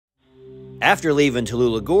After leaving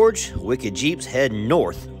Tallulah Gorge, Wicked Jeeps head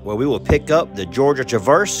north, where we will pick up the Georgia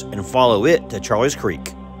Traverse and follow it to Charlie's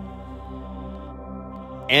Creek.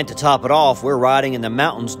 And to top it off, we're riding in the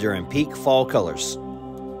mountains during peak fall colors.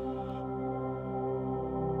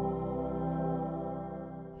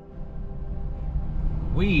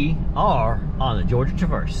 We are on the Georgia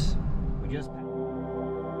Traverse.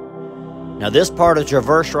 Now this part of the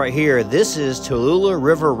Traverse right here, this is Tallulah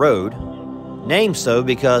River Road, named so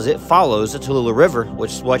because it follows the Tallulah River,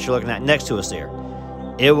 which is what you're looking at next to us there.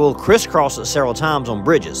 It will crisscross it several times on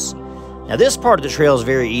bridges. Now this part of the trail is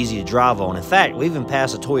very easy to drive on. In fact, we even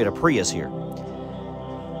passed a Toyota Prius here.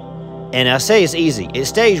 And I say it's easy. It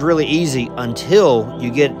stays really easy until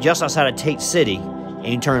you get just outside of Tate City and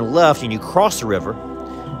you turn left and you cross the river.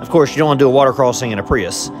 Of course, you don't want to do a water crossing in a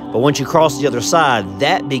Prius, but once you cross the other side,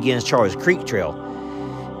 that begins Charlie's Creek Trail.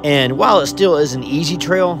 And while it still is an easy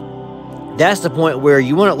trail, that's the point where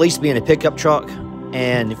you want to at least be in a pickup truck.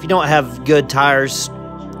 And if you don't have good tires,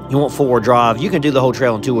 you want four-wheel drive, you can do the whole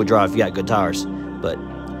trail in two-wheel drive if you got good tires. But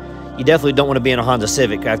you definitely don't want to be in a Honda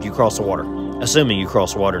Civic after you cross the water, assuming you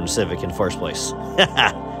cross the water in the Civic in the first place.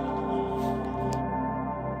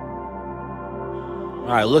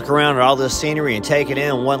 All right, look around at all this scenery and take it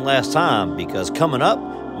in one last time, because coming up,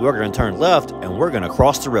 we're going to turn left and we're going to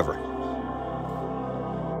cross the river.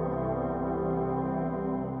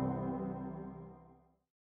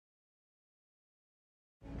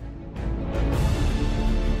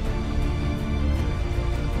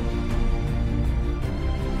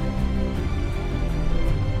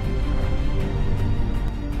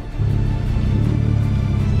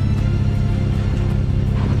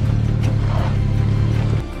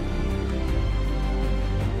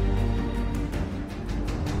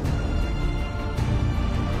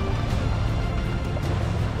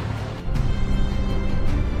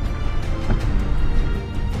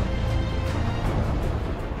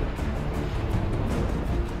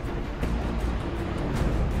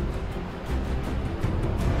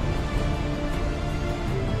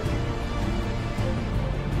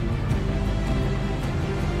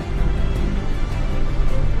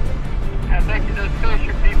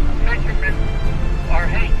 Fishermen are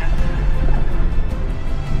hating us.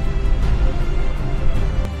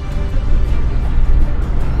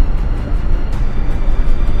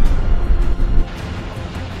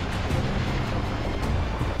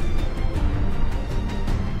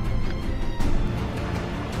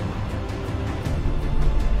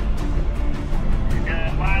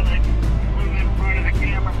 Lila flew in front of the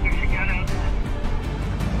camera so she got out.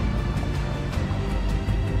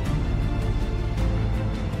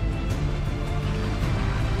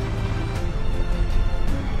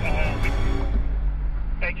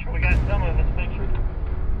 Make sure we got some of this picture.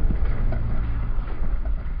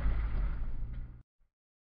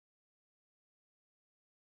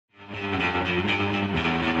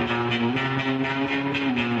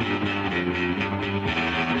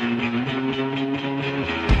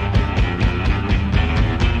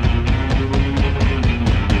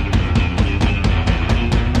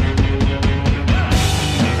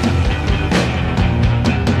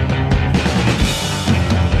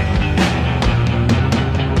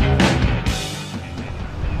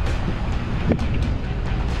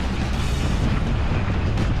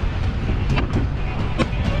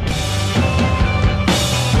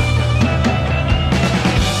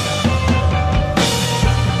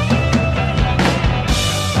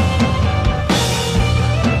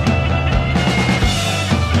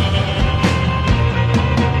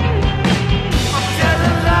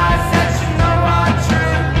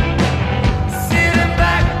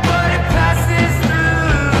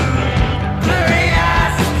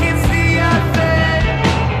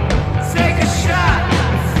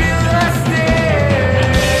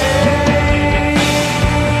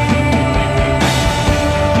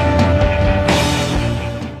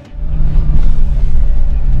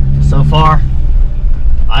 So far,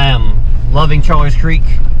 I am loving Charlie's Creek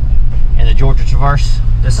and the Georgia Traverse.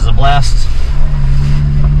 This is a blast.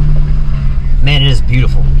 Man, it is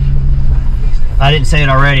beautiful. If I didn't say it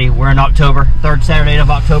already, we're in October, third Saturday of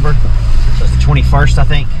October. So it's the 21st, I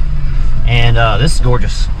think. And this is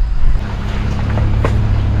gorgeous.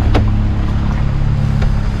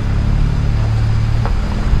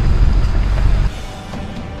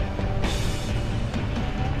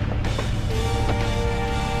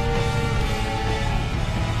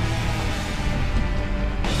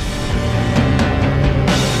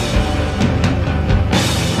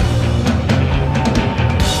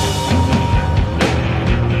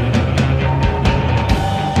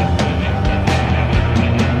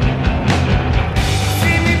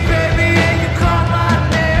 See me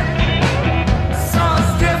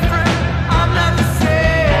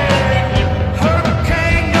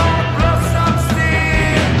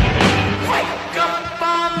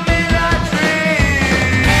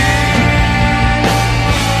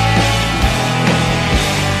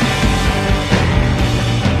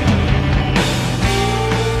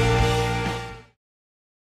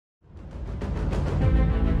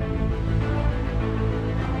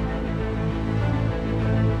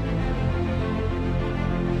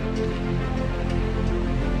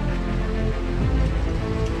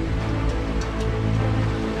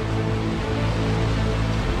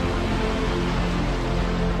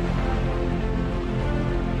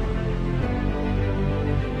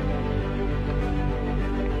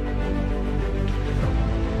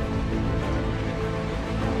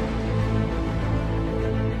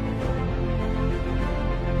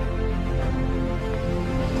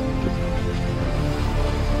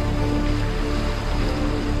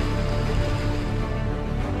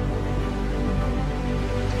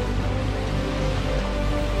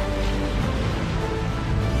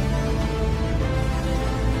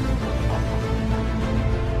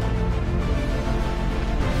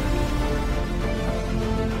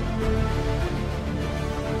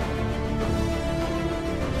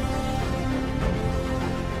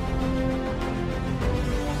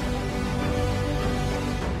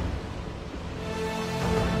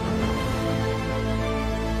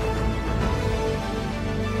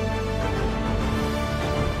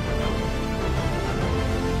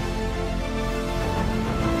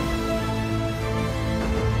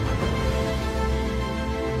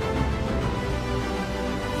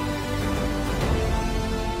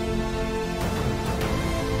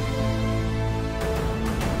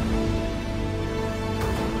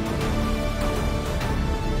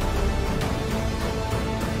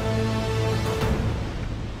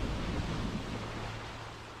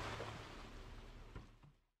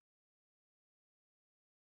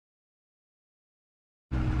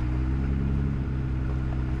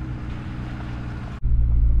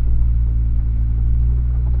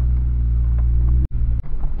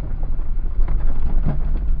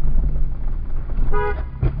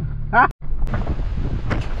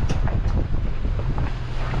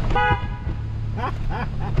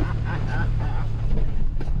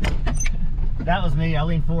me. I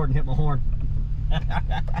leaned forward and hit my horn.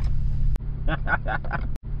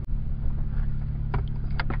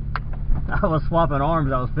 I was swapping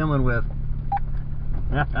arms I was filming with.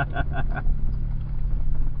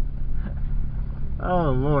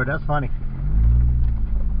 Oh Lord, that's funny.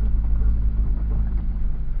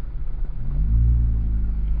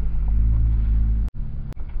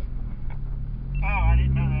 Oh, I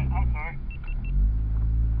didn't know that. I'm sorry.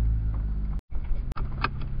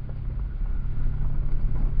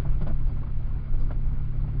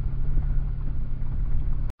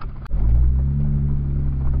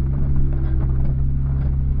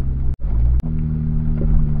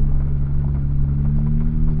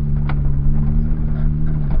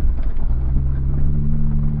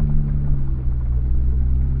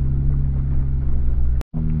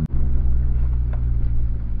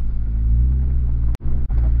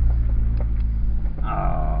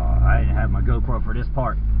 GoPro for this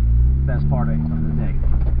part. Best part of the day.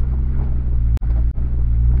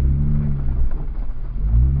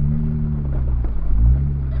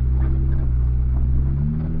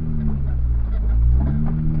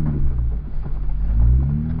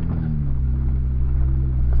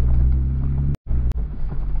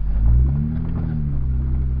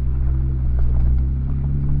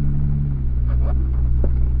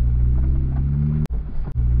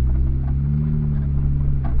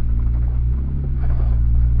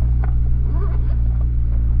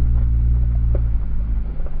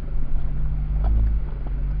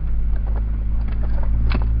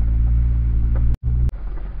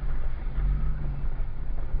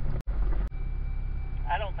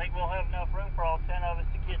 I don't think we'll have enough room for all 10 of us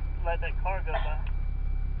to let that car go by.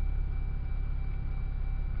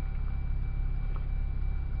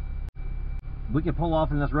 We could pull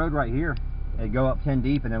off in this road right here and go up 10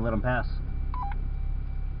 deep and then let them pass.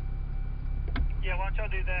 Yeah, why don't y'all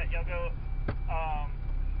do that? Y'all go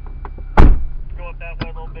up that way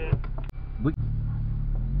a little bit.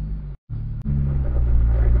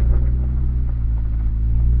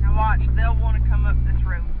 Now watch, they'll want to come up this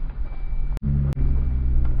road.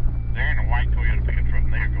 They're in a white Toyota pickup truck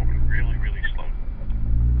and they are going really, really slow.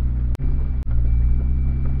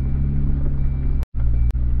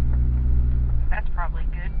 That's probably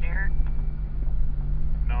good, Derek.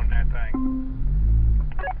 Knowing that thing.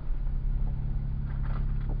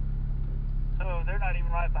 So they're not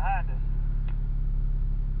even right behind us.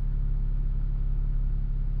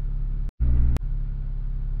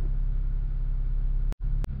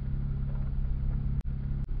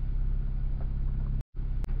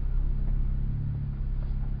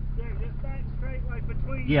 Just back straight like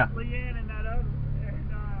between Leanne and that other. And,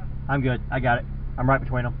 I'm good. I got it. I'm right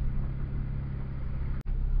between them.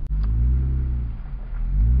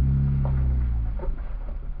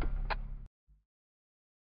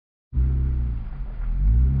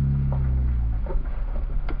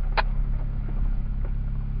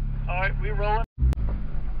 all right, we rolling.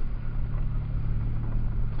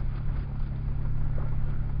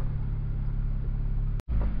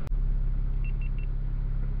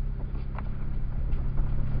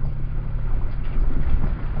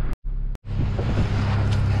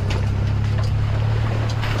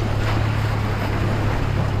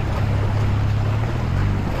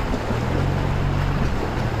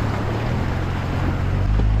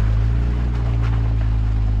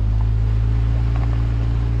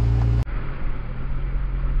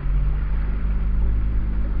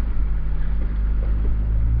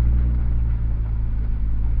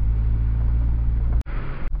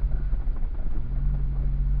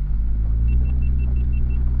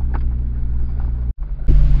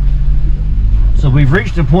 So we've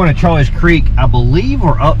reached the point of Charlie's Creek. I believe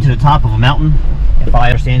we're up to the top of a mountain, if I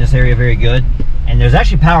understand this area very good. And there's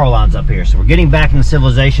actually power lines up here, so we're getting back into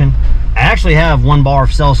civilization. I actually have 1 bar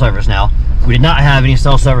of cell service now. We did not have any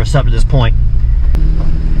cell service up to this point.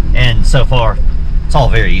 And so far, it's all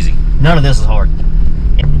very easy. None of this is hard.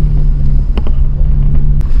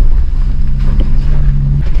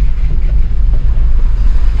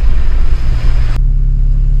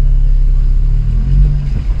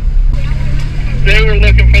 They were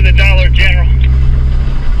looking for the Dollar General.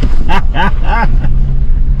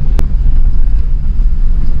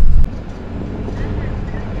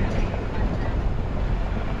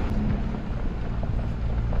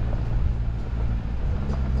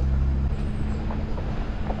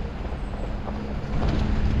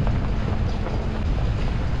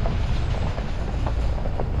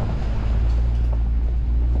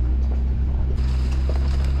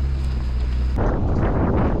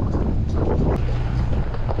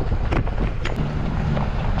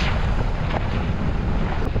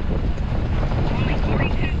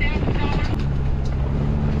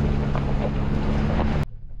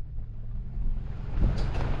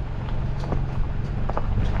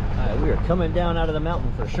 coming down out of the mountain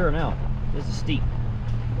for sure now. This is steep.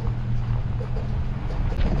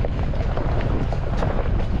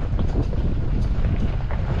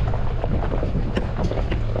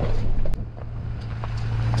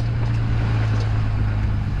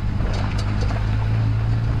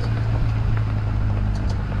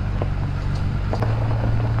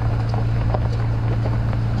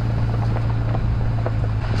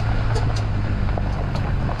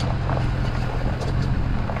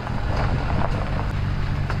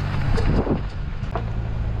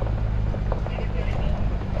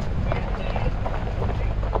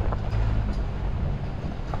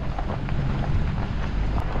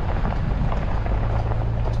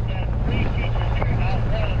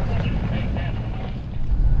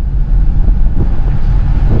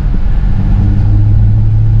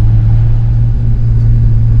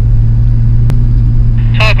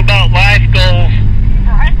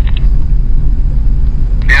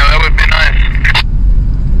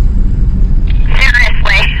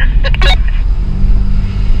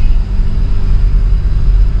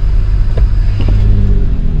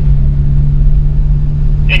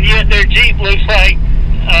 Their Jeep looks like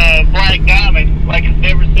black diamond, like it's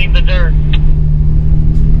never seen the dirt.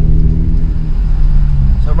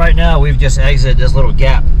 So right now we've just exited this little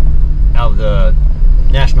gap out of the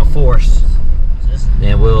National Forest,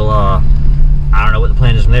 and we'll I don't know what the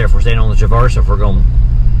plan is from there. If we're staying on the Traverse, or if we're going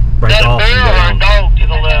to break off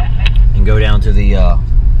and go down to the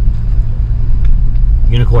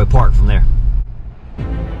Unicoi Park from there.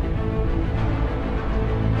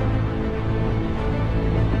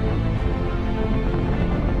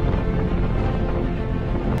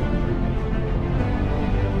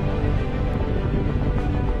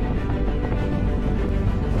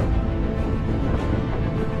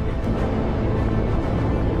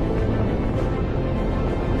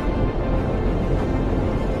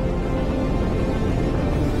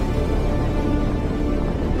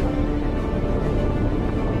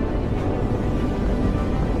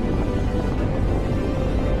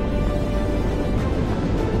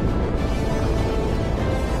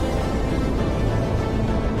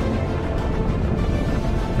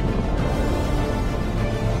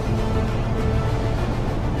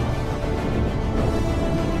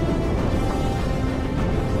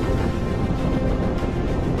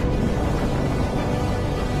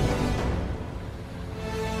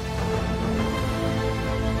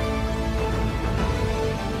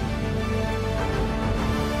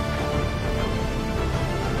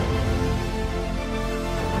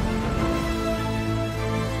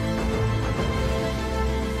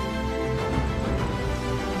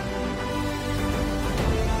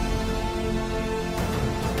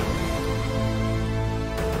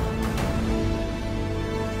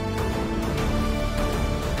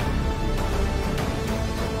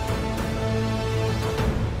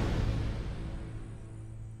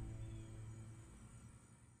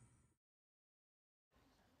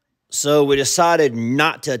 So we decided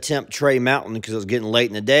not to attempt Tray Mountain because it was getting late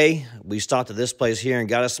in the day. We stopped at this place here and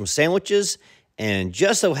got us some sandwiches. And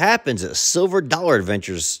just so happens that Silver Dollar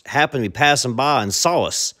Adventures happened to be passing by and saw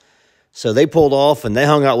us. So they pulled off and they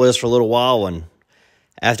hung out with us for a little while. And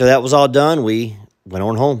after that was all done, we went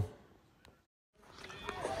on home.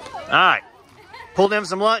 All right. Pulled in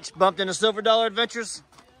some lunch, bumped into Silver Dollar Adventures.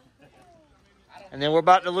 And then we're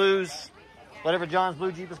about to lose whatever John's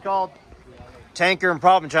blue Jeep is called. Tanker and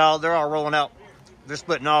Problem Child, they're all rolling out. They're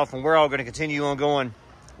splitting off, and we're all going to continue on going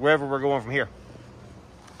wherever we're going from here.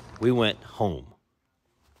 We went home.